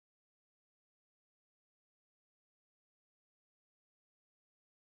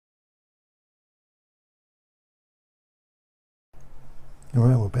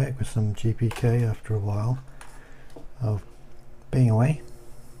Alright, we're back with some GPK after a while of being away.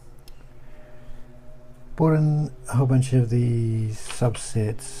 Brought in a whole bunch of these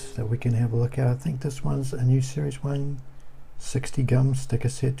subsets that we can have a look at. I think this one's a new Series 1 60 gum sticker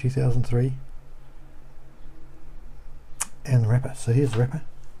set 2003. And the wrapper. So here's the wrapper.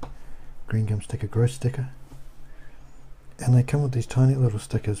 Green gum sticker, gross sticker. And they come with these tiny little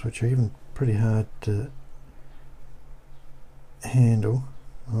stickers which are even pretty hard to handle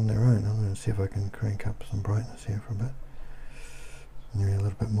on their own. I'm going to see if I can crank up some brightness here for a bit. Maybe a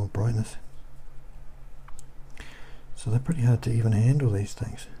little bit more brightness. So they're pretty hard to even handle, these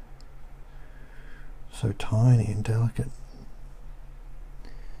things. So tiny and delicate.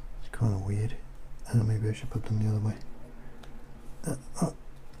 It's kind of weird. Maybe I should put them the other way.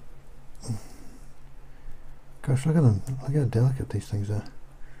 Gosh, look at them. Look how delicate these things are.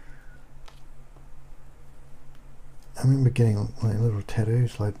 I remember getting like little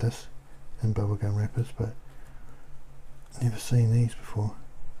tattoos like this in bubblegum wrappers, but never seen these before.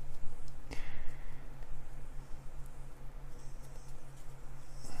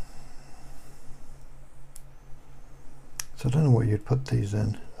 So I don't know what you'd put these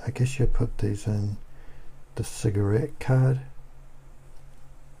in. I guess you'd put these in the cigarette card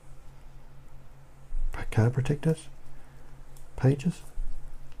protectors pages.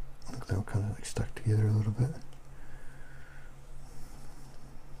 Look, they were kind of like stuck together a little bit.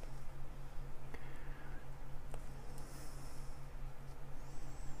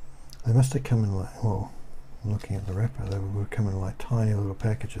 They must have come in like, well, looking at the wrapper, they were coming in like tiny little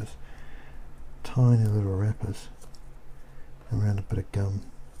packages, tiny little wrappers around a bit of gum.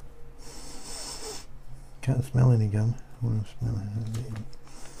 Can't smell any gum. I want to smell it.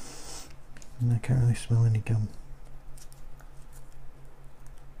 I can't really smell any gum.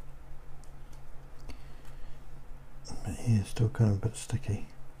 But yeah, it's still kind of a bit sticky.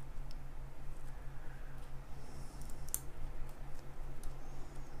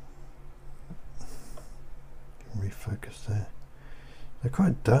 Refocus that. They're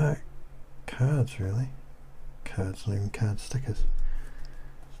quite dark cards, really. Cards, not even card stickers.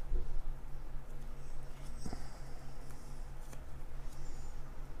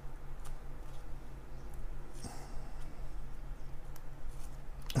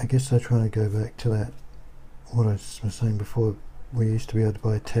 I guess they're trying to go back to that, what I was saying before, we used to be able to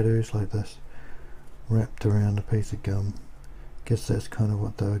buy tattoos like this, wrapped around a piece of gum. I guess that's kind of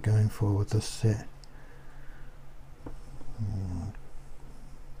what they were going for with this set.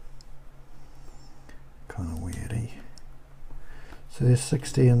 Kind of weirdy. So there's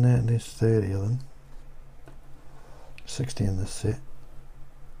 60 in that, and there's 30 of them. 60 in this set.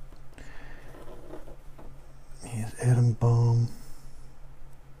 Here's Atom Bomb.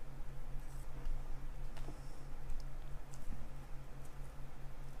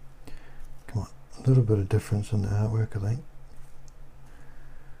 Come on, a little bit of difference in the artwork, I think.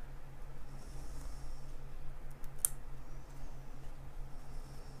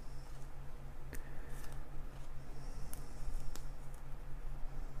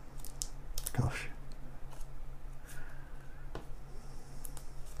 Gosh.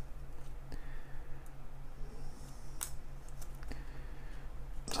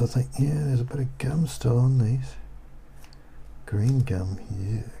 So I think, yeah, there's a bit of gum still on these. Green gum,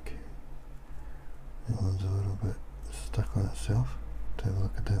 yuck. That one's a little bit stuck on itself. Let's have a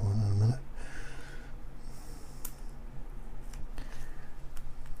look at that one in a minute.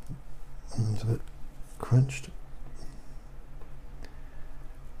 It's a bit crunched.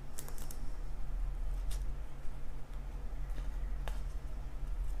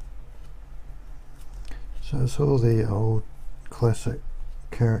 So it's all the old classic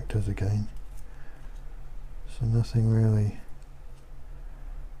characters again. So nothing really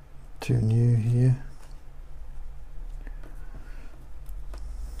too new here.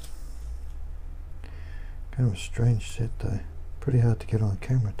 Kind of a strange set though. Pretty hard to get on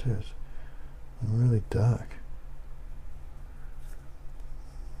camera too. It's really dark.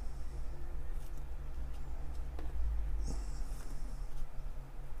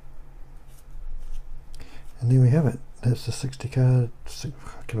 And there we have it. That's the 60 card, 60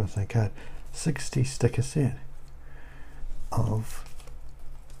 sticker set of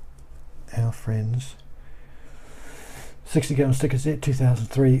our friends. 60 gum sticker set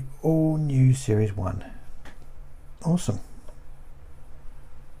 2003, all new Series 1. Awesome.